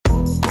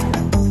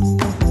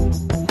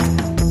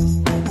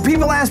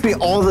People ask me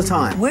all the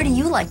time, where do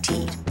you like to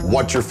eat?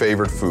 What's your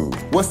favorite food?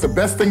 What's the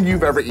best thing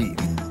you've ever eaten?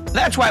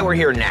 That's why we're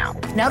here now.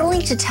 Not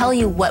only to tell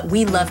you what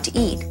we love to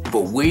eat,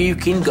 but where you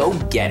can go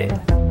get it.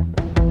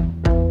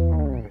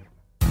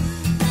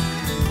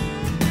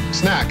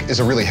 Snack is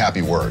a really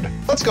happy word.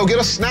 Let's go get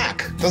a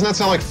snack. Doesn't that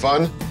sound like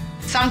fun?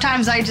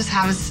 Sometimes I just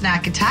have a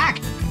snack attack.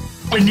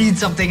 I need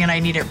something and I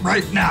need it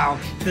right now.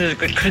 This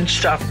is good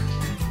stuff.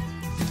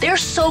 They're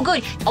so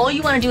good. All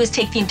you want to do is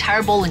take the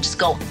entire bowl and just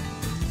go.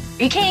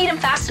 You can't eat them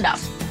fast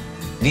enough.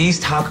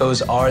 These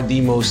tacos are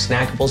the most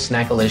snackable,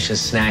 snackalicious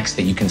snacks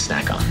that you can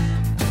snack on.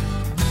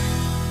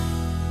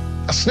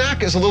 A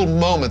snack is a little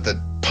moment that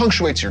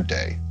punctuates your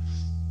day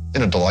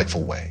in a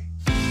delightful way.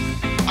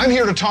 I'm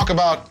here to talk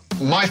about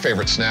my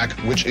favorite snack,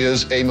 which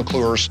is a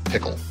McClure's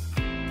pickle.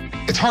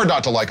 It's hard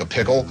not to like a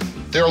pickle.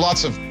 There are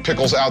lots of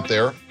pickles out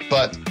there,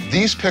 but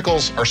these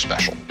pickles are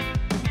special.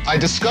 I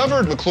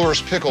discovered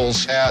McClure's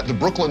pickles at the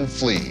Brooklyn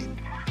Flea.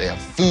 They have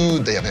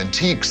food, they have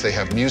antiques, they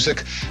have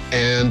music,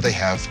 and they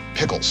have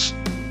pickles.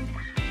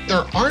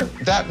 There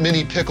aren't that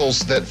many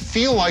pickles that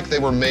feel like they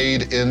were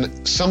made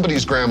in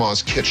somebody's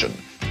grandma's kitchen.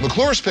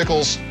 McClure's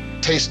pickles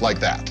taste like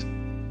that.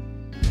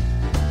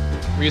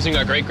 We're using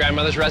our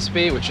great-grandmother's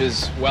recipe, which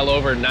is well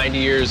over 90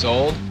 years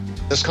old.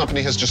 This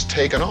company has just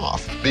taken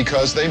off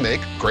because they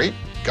make great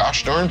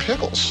gosh darn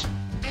pickles.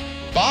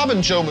 Bob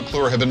and Joe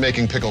McClure have been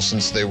making pickles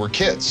since they were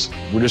kids.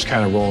 We're just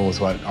kind of rolling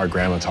with what our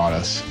grandma taught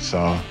us,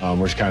 so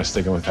we're just kind of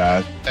sticking with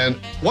that. And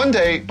one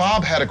day,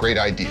 Bob had a great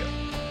idea.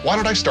 Why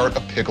don't I start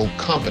a pickle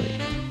company?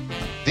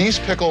 These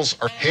pickles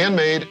are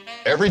handmade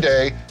every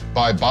day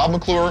by Bob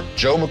McClure,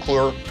 Joe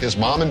McClure, his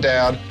mom and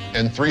dad,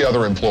 and 3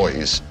 other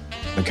employees.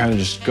 It kind of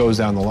just goes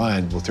down the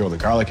line. We'll throw the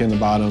garlic in the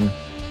bottom,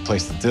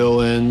 place the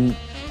dill in,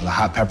 the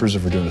hot peppers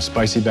if we're doing a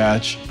spicy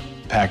batch,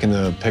 packing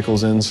the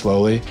pickles in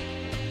slowly.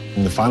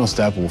 In the final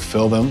step, we'll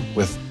fill them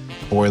with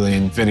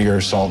boiling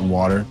vinegar, salt, and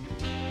water.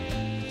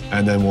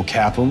 And then we'll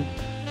cap them,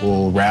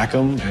 we'll rack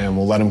them, and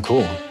we'll let them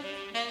cool.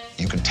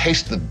 You can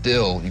taste the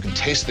dill, you can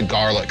taste the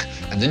garlic,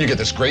 and then you get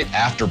this great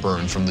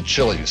afterburn from the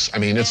chilies. I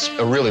mean, it's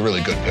a really,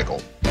 really good pickle.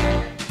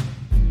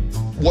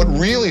 What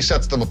really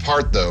sets them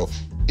apart, though,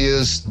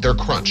 is their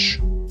crunch.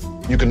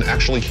 You can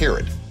actually hear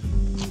it.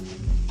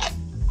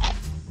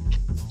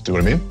 See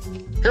what I mean?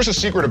 Here's a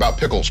secret about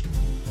pickles.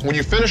 When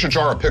you finish a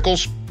jar of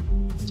pickles,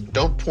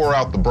 don't pour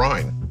out the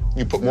brine.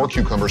 You put more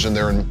cucumbers in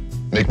there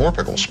and make more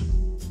pickles.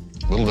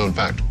 Little known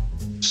fact.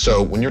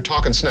 So when you're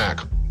talking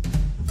snack,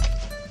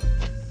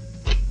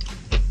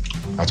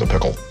 that's a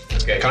pickle.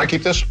 Okay. Can I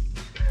keep this?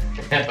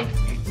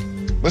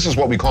 This is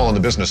what we call in the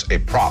business a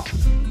prop,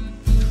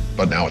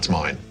 but now it's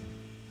mine.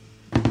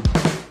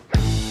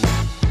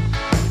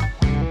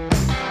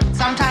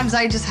 Sometimes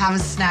I just have a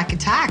snack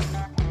attack.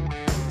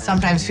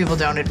 Sometimes people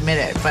don't admit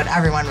it, but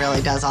everyone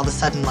really does all of a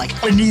sudden,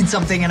 like, I need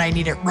something and I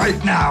need it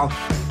right now.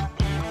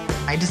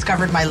 I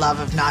discovered my love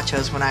of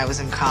nachos when I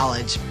was in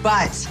college,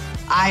 but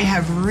I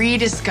have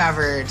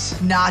rediscovered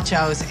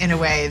nachos in a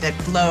way that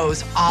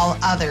blows all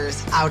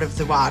others out of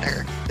the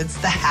water. It's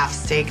the half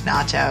steak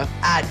nacho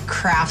at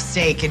Craft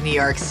Steak in New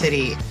York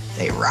City.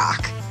 They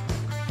rock.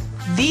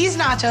 These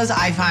nachos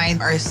I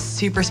find are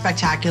super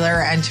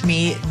spectacular and to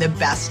me the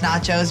best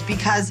nachos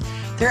because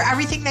they're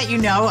everything that you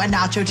know a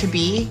nacho to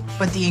be,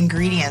 but the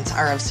ingredients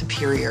are of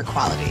superior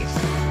quality.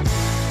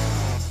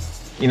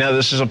 You know,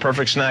 this is a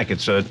perfect snack.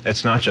 It's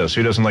nachos.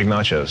 Who doesn't like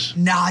nachos?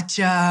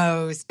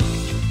 Nachos.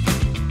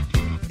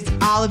 It's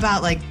all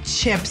about like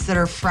chips that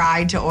are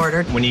fried to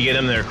order. When you get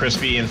them, they're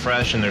crispy and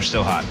fresh and they're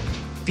still hot.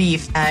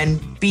 Beef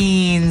and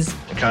beans.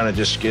 You kind of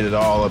just get it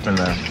all up in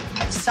there.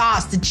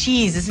 Sauce, the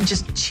cheese isn't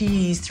just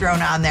cheese thrown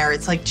on there.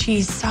 It's like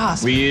cheese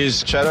sauce. We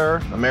use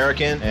cheddar,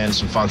 American, and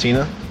some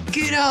Fontina.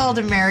 Good old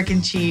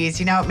American cheese.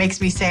 You know, it makes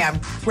me say I'm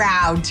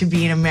proud to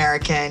be an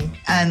American.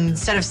 And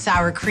instead of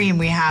sour cream,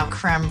 we have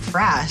creme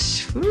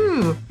fraiche.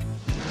 Ooh.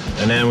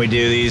 And then we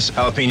do these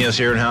jalapenos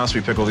here in-house.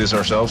 We pickle these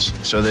ourselves,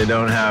 so they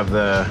don't have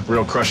the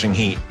real crushing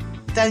heat.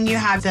 Then you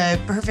have the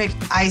perfect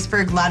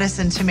iceberg lettuce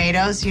and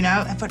tomatoes, you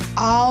know? I put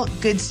all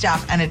good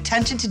stuff and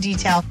attention to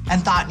detail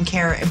and thought and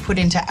care and put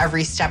into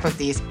every step of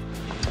these.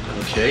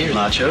 Okay, your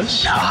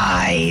nachos.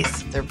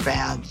 Nice. They're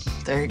bad.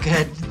 They're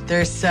good.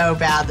 They're so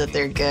bad that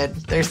they're good.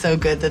 They're so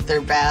good that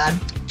they're bad.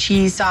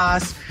 Cheese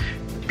sauce,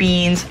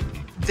 beans.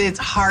 It's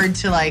hard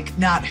to like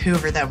not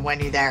hoover them when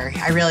you're there.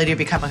 I really do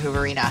become a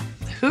hooverina.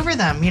 Hoover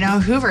them, you know,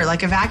 hoover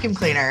like a vacuum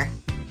cleaner.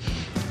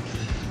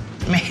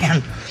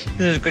 Man,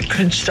 this is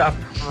good stuff.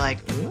 I'm like,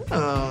 ooh,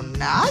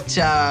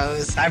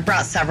 nachos. I've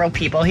brought several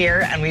people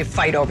here and we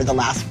fight over the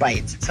last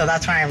bites. So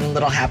that's why I'm a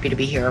little happy to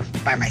be here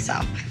by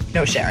myself.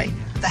 No sharing.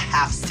 The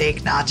half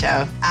steak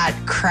nacho at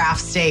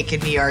Craft Steak in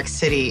New York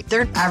City.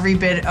 They're every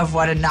bit of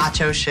what a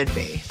nacho should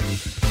be.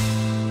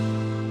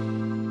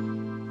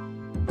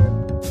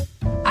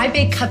 I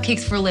bake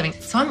cupcakes for a living,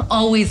 so I'm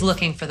always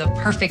looking for the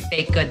perfect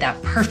baked good, that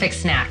perfect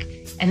snack.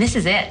 And this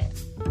is it.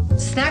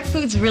 Snack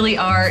foods really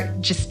are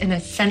just an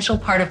essential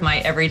part of my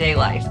everyday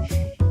life.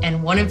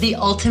 And one of the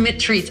ultimate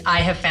treats I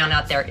have found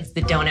out there is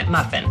the donut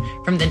muffin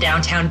from the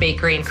Downtown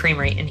Bakery and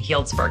Creamery in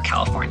Healdsburg,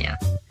 California.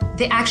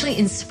 They actually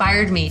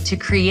inspired me to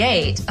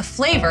create a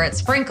flavor at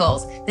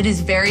Sprinkles that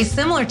is very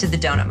similar to the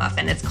donut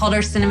muffin. It's called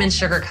our cinnamon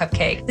sugar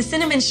cupcake. The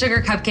cinnamon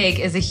sugar cupcake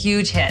is a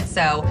huge hit,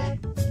 so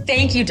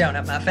thank you,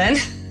 donut muffin.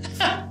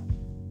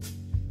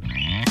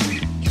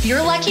 If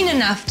you're lucky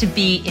enough to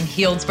be in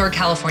Healdsburg,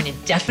 California,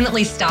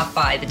 definitely stop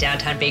by the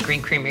Downtown Bakery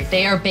and Creamery.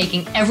 They are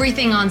baking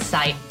everything on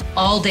site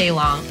all day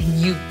long, and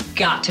you've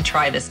got to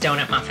try this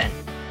donut muffin.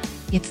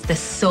 It's the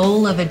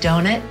soul of a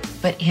donut,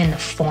 but in the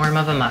form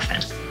of a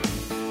muffin.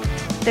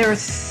 They're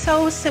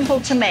so simple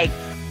to make.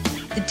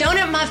 The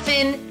donut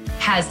muffin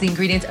has the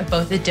ingredients of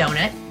both a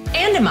donut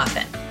and a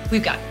muffin.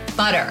 We've got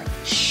butter,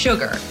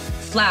 sugar,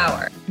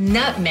 flour,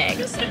 nutmeg.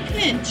 Just a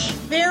pinch.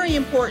 Very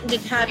important to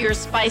have your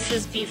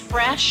spices be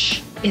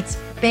fresh. It's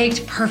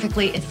baked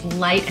perfectly, it's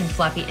light and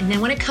fluffy, and then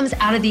when it comes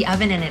out of the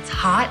oven and it's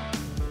hot,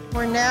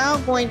 We're now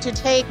going to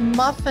take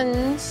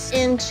muffins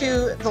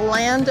into the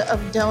land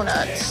of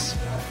donuts.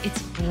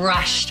 it's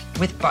brushed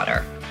with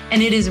butter.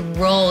 And it is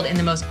rolled in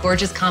the most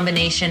gorgeous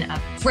combination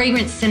of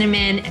fragrant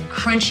cinnamon and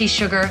crunchy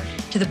sugar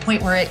to the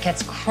point where it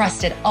gets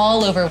crusted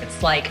all over.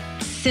 It's like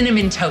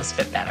cinnamon toast,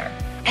 but better.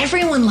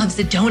 Everyone loves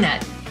a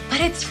donut,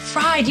 but it's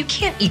fried. You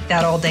can't eat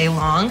that all day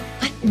long.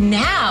 But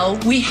now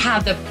we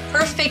have the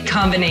perfect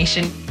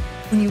combination.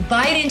 When you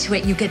bite into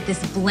it, you get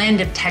this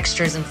blend of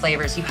textures and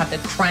flavors. You have the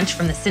crunch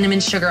from the cinnamon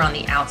sugar on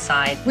the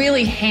outside,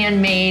 really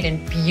handmade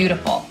and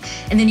beautiful.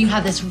 And then you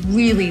have this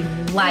really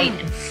light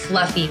and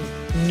fluffy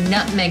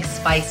nutmeg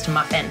spiced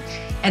muffin.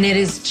 And it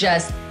is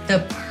just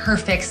the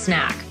perfect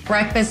snack.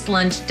 Breakfast,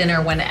 lunch,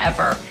 dinner,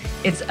 whenever.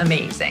 It's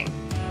amazing.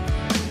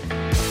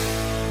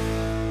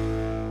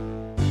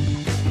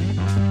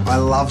 I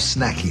love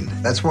snacking.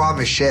 That's why I'm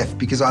a chef,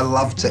 because I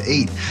love to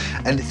eat.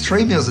 And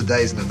 3 meals a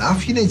day isn't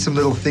enough. You need some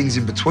little things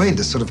in between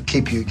to sort of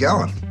keep you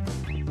going.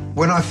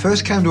 When I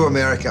first came to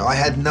America, I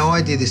had no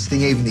idea this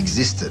thing even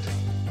existed.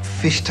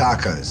 Fish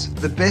tacos.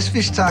 The best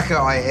fish taco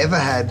I ever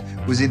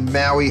had was in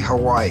Maui,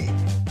 Hawaii,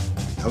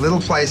 a little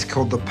place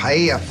called the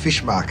Paia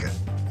Fish Market.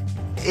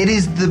 It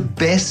is the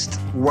best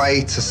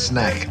way to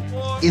snack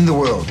in the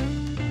world.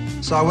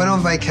 So I went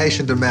on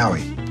vacation to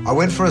Maui. I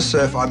went for a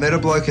surf, I met a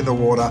bloke in the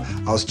water,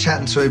 I was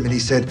chatting to him and he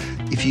said,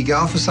 if you're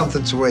going for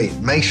something to eat,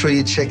 make sure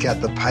you check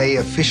out the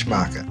Paia Fish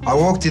Market. I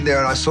walked in there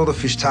and I saw the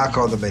fish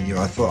taco on the menu.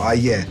 I thought, oh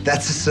yeah,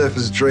 that's a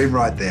surfer's dream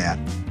right there.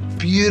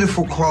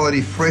 Beautiful quality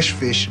fresh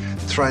fish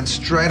thrown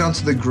straight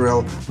onto the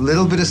grill,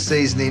 little bit of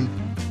seasoning.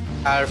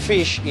 Our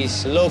fish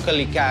is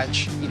locally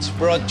catch. It's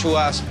brought to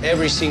us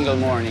every single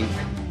morning.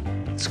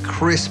 It's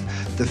crisp,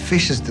 the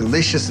fish is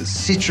delicious, it's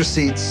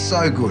citrusy, it's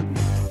so good.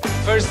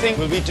 First thing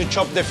will be to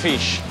chop the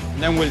fish.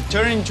 Then we'll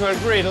turn into a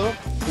griddle.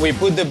 We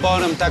put the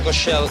bottom taco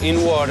shell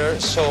in water,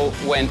 so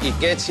when it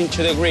gets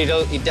into the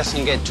griddle, it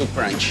doesn't get too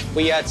crunchy.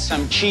 We add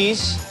some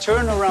cheese,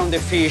 turn around the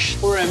fish,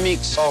 pour a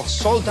mix of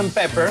salt and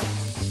pepper,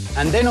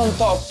 and then on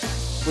top,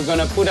 we're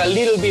gonna put a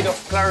little bit of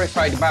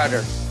clarified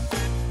butter.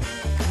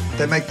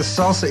 They make the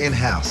salsa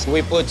in-house.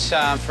 We put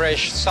some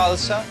fresh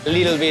salsa, a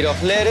little bit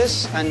of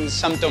lettuce, and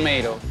some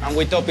tomato, and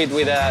we top it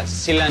with a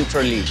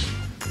cilantro leaf.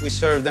 We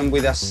serve them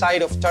with a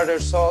side of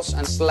tartar sauce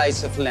and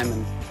slice of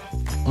lemon.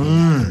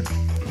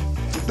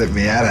 Let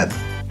me at it.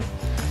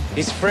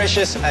 It's fresh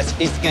as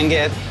it can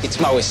get. It's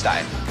Maui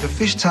style. The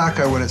fish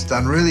taco, when it's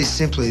done really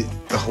simply,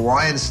 the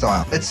Hawaiian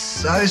style, it's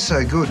so,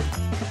 so good.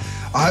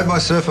 I hope my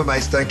surfer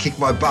mates don't kick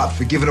my butt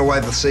for giving away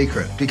the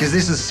secret, because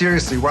this is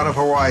seriously one of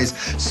Hawaii's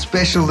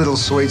special little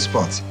sweet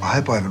spots. I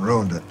hope I haven't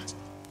ruined it.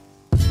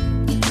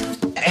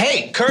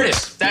 Hey,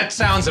 Curtis, that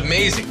sounds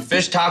amazing.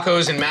 Fish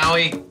tacos in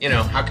Maui, you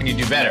know, how can you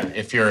do better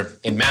if you're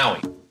in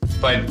Maui?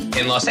 But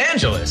in Los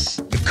Angeles,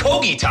 the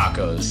Kogi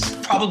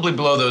tacos probably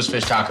blow those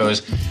fish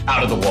tacos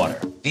out of the water.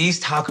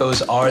 These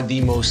tacos are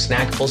the most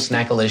snackable,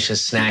 snackalicious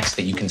snacks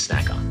that you can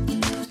snack on.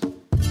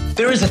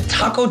 There is a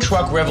taco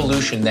truck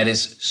revolution that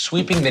is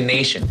sweeping the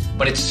nation,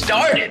 but it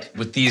started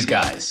with these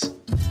guys.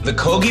 The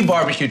Kogi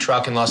barbecue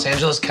truck in Los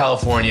Angeles,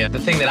 California, the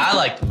thing that I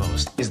like the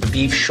most is the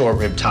beef short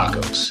rib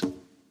tacos.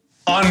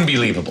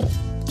 Unbelievable.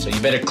 So you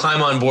better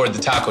climb on board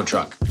the taco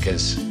truck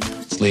because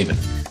it's leaving.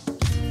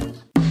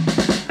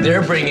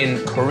 They're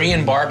bringing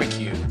Korean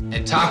barbecue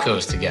and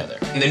tacos together.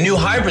 And the new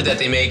hybrid that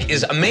they make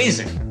is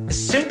amazing. A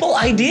simple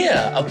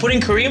idea of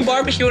putting Korean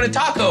barbecue in a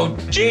taco,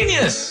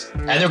 genius.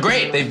 And they're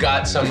great. They've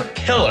got some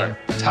killer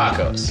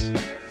tacos.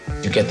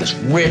 You get this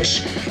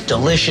rich,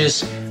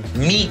 delicious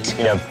meat.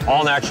 You have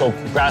all-natural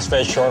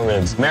grass-fed short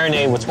ribs,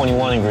 marinated with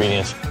 21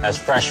 ingredients. Has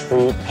fresh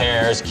fruit,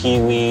 pears,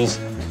 kiwis,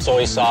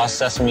 soy sauce,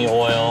 sesame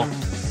oil.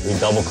 We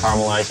double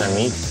caramelize our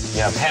meat.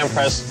 You have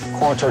hand-pressed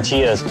corn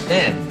tortillas.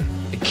 Then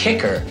the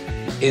kicker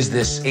is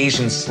this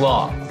Asian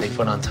slaw they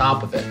put on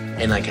top of it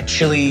and like a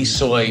chili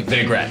soy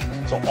vinaigrette.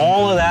 So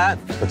all of that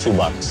for $2.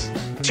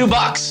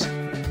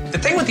 $2. The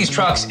thing with these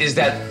trucks is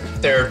that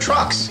they're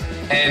trucks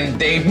and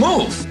they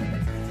move.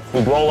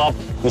 We roll up,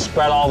 we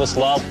spread all this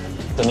love,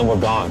 and then we're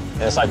gone.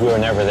 And it's like we were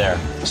never there.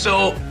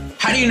 So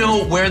how do you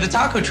know where the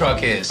taco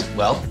truck is?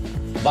 Well,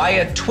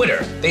 via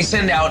Twitter. They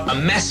send out a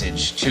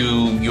message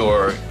to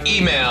your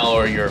email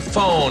or your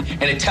phone,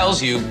 and it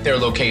tells you their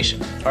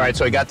location. All right,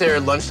 so I got their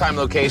lunchtime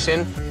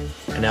location,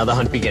 and now the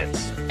hunt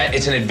begins.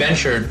 It's an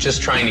adventure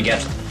just trying to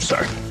get them.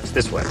 Sorry, it's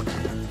this way.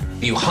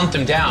 You hunt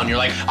them down. You're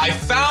like, I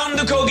found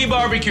the Kogi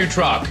barbecue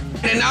truck,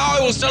 and now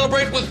I will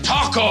celebrate with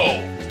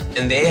taco.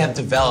 And they have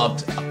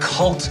developed a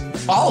cult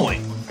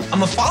following.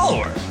 I'm a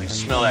follower. I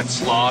smell that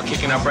slaw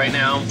kicking up right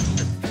now.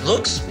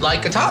 Looks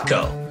like a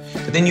taco.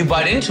 But then you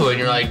bite into it and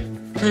you're like,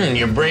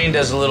 your brain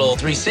does a little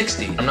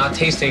 360. I'm not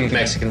tasting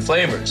Mexican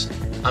flavors.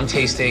 I'm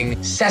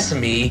tasting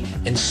sesame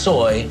and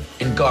soy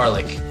and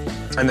garlic.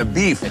 And the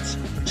beef, it's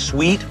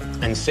sweet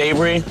and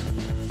savory.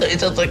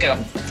 It's like a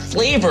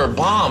flavor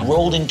bomb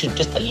rolled into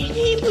just a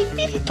little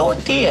bitty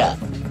tortilla.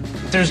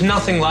 There's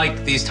nothing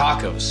like these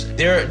tacos.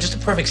 They're just a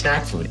perfect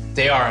snack food.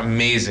 They are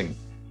amazing.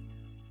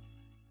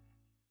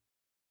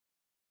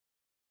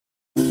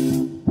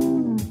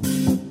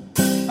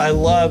 I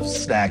love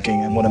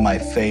snacking, and one of my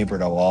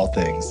favorite of all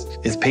things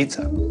is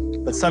pizza.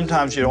 But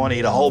sometimes you don't want to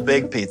eat a whole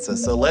big pizza,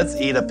 so let's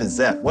eat a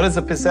pizzette. What is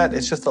a pizzette?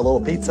 It's just a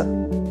little pizza.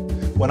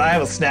 When I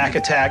have a snack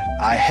attack,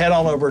 I head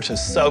on over to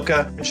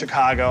Soka in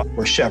Chicago,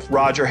 where Chef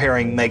Roger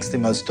Herring makes the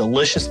most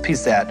delicious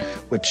pizzette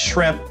with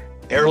shrimp,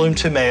 heirloom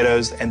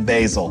tomatoes, and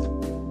basil.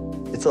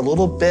 It's a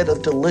little bit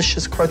of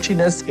delicious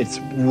crunchiness. It's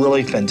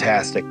really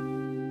fantastic.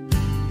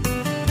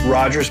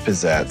 Roger's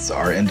pizzettes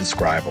are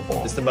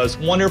indescribable. It's the most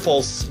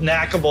wonderful,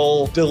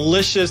 snackable,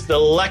 delicious,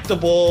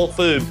 delectable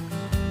food.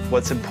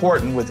 What's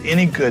important with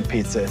any good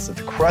pizza is that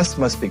the crust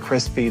must be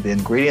crispy, the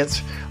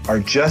ingredients are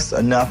just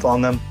enough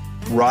on them.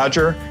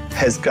 Roger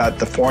has got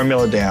the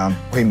formula down.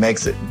 He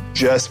makes it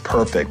just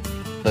perfect.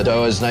 The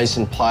dough is nice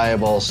and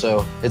pliable,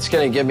 so it's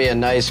gonna give me a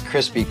nice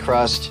crispy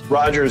crust.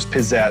 Roger's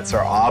pizzettes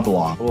are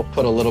oblong. We'll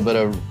put a little bit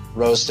of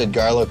roasted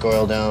garlic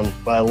oil down.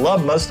 What I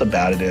love most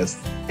about it is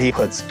he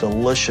puts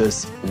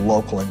delicious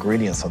local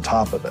ingredients on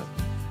top of it.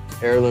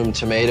 Heirloom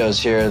tomatoes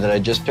here that I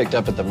just picked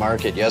up at the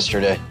market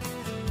yesterday.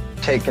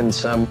 Taken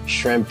some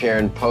shrimp here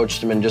and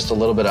poached them in just a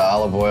little bit of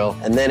olive oil.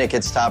 And then it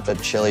gets topped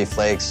with chili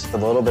flakes, a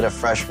little bit of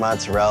fresh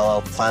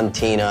mozzarella,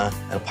 fontina,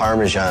 and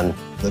Parmesan.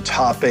 The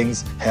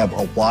toppings have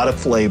a lot of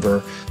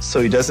flavor,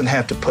 so he doesn't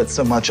have to put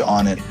so much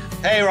on it.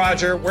 Hey,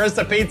 Roger, where's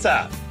the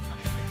pizza?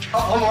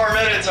 Couple more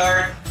minutes,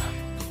 Art.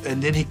 And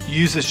then he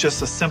uses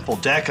just a simple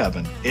deck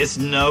oven. It's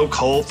no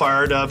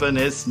coal-fired oven.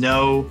 It's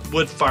no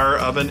wood-fire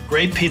oven.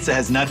 Great pizza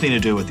has nothing to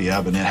do with the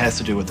oven. It has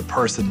to do with the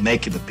person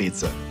making the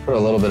pizza. Put a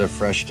little bit of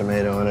fresh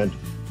tomato in it,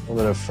 a little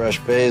bit of fresh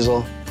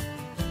basil.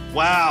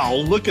 Wow,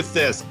 look at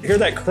this. Hear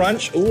that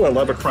crunch? Ooh, I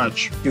love a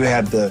crunch. You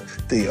have the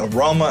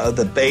aroma of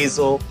the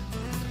basil.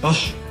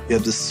 Oh, you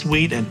have the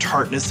sweet and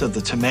tartness of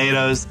the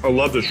tomatoes. I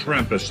love the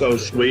shrimp. It's so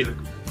sweet.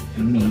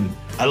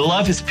 I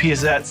love his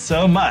pizzette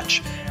so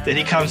much that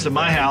he comes to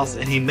my house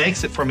and he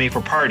makes it for me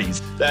for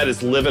parties. That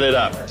is living it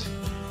up.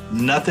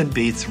 Nothing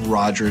beats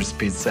Roger's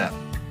pizzette.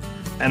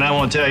 And I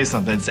want to tell you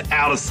something, it's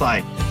out of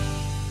sight.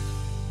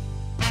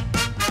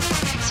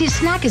 See, a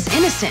snack is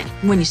innocent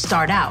when you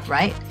start out,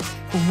 right?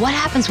 But what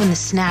happens when the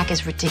snack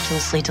is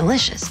ridiculously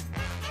delicious?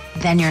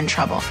 Then you're in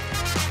trouble.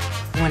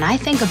 When I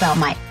think about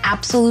my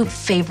absolute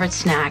favorite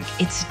snack,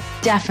 it's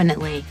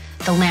definitely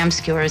the lamb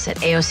skewers at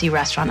AOC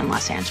Restaurant in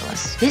Los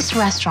Angeles. This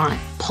restaurant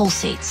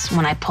pulsates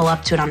when I pull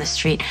up to it on the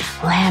street.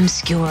 Lamb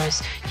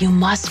skewers. You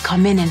must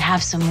come in and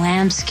have some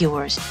lamb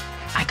skewers.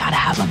 I gotta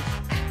have them.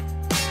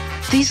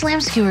 These lamb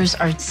skewers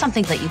are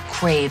something that you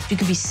crave. You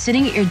could be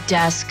sitting at your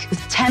desk with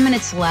 10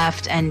 minutes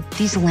left, and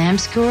these lamb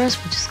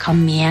skewers will just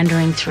come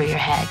meandering through your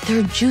head.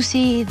 They're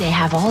juicy. They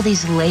have all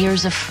these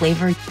layers of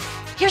flavor.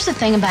 Here's the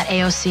thing about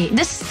AOC.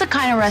 This is the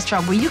kind of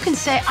restaurant where you can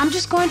say, I'm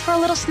just going for a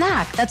little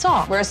snack, that's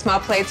all. We're a small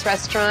plates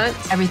restaurant.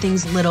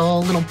 Everything's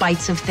little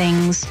bites of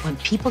things. When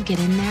people get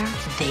in there,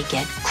 they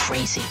get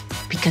crazy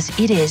because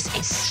it is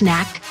a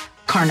snack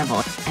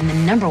carnival. And the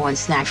number one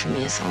snack for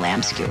me is the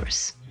lamb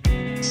skewers.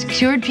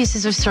 Skewered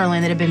pieces of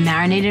sirloin that have been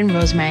marinated in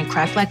rosemary and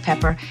cracked black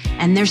pepper,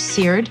 and they're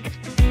seared.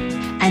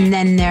 And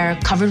then they're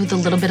covered with a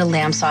little bit of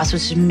lamb sauce,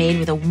 which is made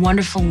with a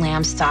wonderful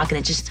lamb stock, and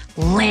it just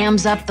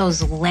lambs up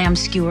those lamb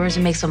skewers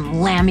and makes them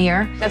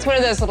lammier. That's one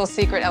of those little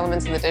secret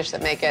elements in the dish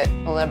that make it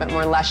a little bit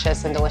more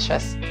luscious and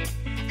delicious.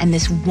 And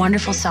this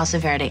wonderful salsa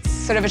verde.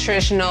 Sort of a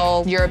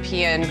traditional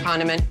European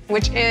condiment,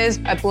 which is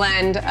a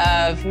blend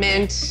of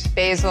mint,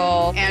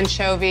 basil,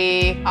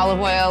 anchovy, olive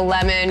oil,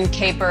 lemon,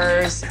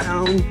 capers.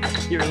 Pound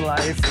your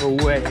life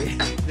away.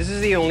 This is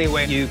the only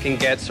way you can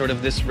get sort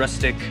of this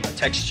rustic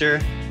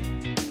texture.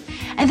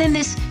 And then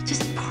this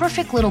just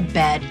perfect little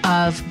bed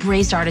of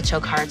braised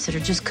artichoke hearts that are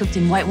just cooked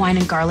in white wine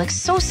and garlic.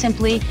 So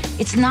simply,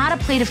 it's not a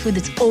plate of food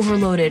that's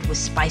overloaded with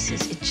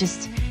spices. It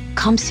just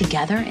comes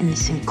together in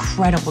this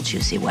incredible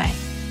juicy way.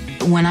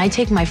 When I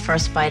take my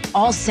first bite,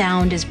 all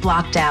sound is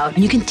blocked out,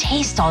 and you can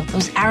taste all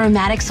those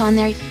aromatics on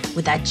there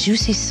with that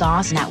juicy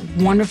sauce and that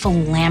wonderful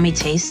lammy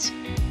taste.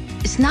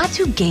 It's not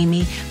too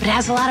gamey, but it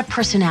has a lot of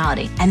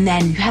personality. And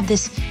then you have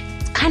this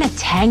kind of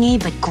tangy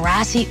but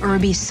grassy,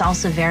 herby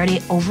salsa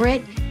verde over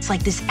it. It's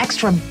like this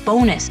extra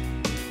bonus.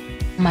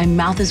 My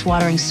mouth is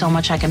watering so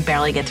much I can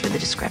barely get through the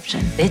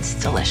description. It's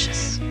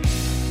delicious.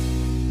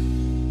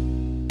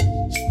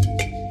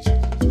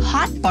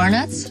 Hot bar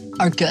nuts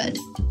are good.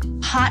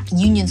 Hot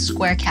Union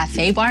Square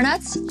Cafe bar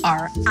nuts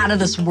are out of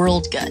this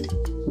world good.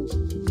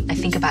 I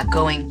think about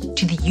going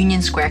to the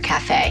Union Square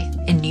Cafe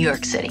in New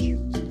York City,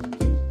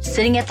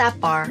 sitting at that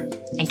bar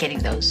and getting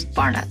those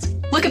bar nuts.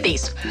 Look at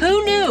these.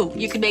 Who knew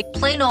you could make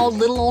plain old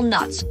little old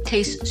nuts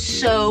taste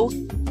so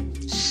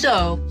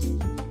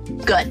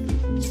good?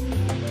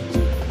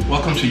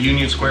 Welcome to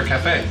Union Square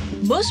Cafe.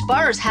 Most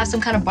bars have some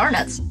kind of bar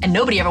nuts, and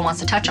nobody ever wants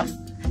to touch them.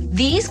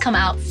 These come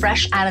out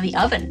fresh out of the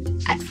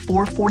oven at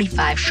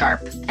 4:45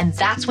 sharp, and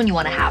that's when you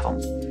want to have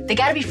them. They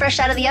got to be fresh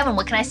out of the oven.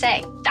 What can I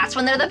say? That's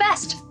when they're the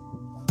best.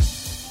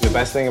 The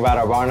best thing about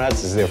our bar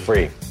nuts is they're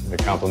free. They're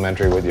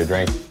complimentary with your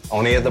drink.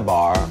 Only at the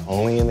bar,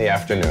 only in the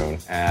afternoon,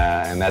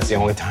 and that's the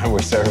only time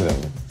we serve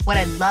them. What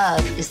I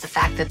love is the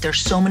fact that there's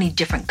so many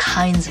different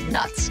kinds of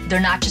nuts. They're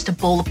not just a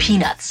bowl of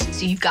peanuts.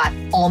 So you've got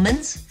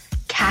almonds,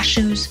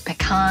 cashews,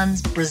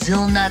 pecans,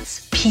 Brazil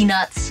nuts,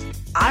 peanuts.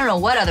 I don't know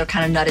what other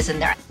kind of nut is in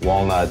there.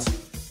 Walnuts.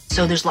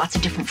 So there's lots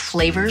of different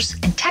flavors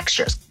and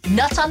textures.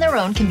 Nuts on their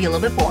own can be a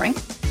little bit boring,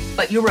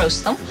 but you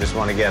roast them. You just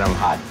want to get them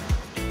hot.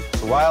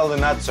 So while the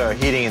nuts are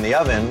heating in the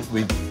oven,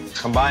 we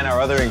combine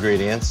our other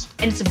ingredients.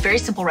 And it's a very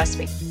simple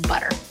recipe.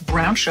 Butter,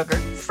 brown sugar,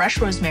 fresh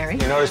rosemary.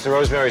 You notice the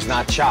rosemary is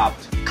not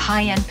chopped.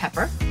 Cayenne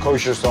pepper.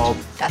 Kosher salt.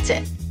 That's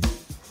it.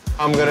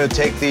 I'm gonna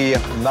take the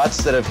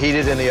nuts that have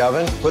heated in the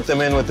oven, put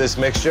them in with this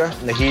mixture,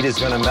 and the heat is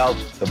gonna melt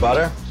the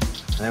butter,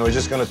 and then we're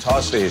just gonna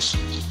toss these.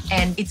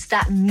 And it's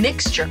that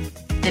mixture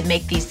that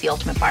make these the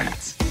ultimate bar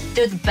nuts.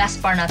 They're the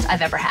best bar nuts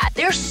I've ever had.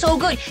 They're so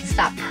good. It's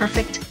that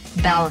perfect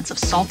balance of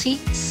salty,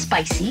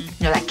 spicy,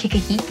 you know, that kick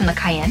of heat from the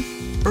cayenne,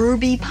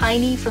 herby,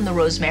 piney from the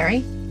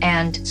rosemary,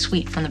 and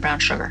sweet from the brown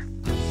sugar.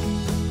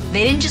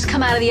 They didn't just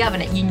come out of the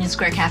oven at Union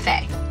Square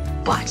Cafe,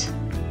 but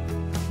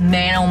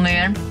man, oh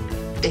man,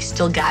 they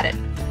still got it.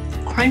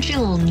 Crunchy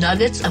little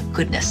nuggets of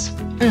goodness.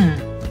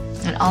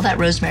 And all that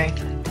rosemary,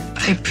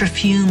 it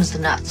perfumes the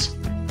nuts.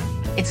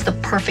 It's the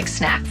perfect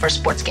snack for a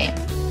sports game.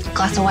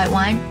 Glass of white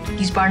wine,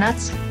 these bar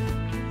nuts,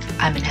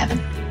 I'm in heaven.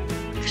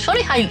 It's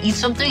funny how you eat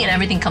something and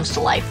everything comes to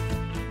life.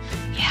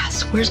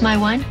 Yes, where's my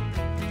wine?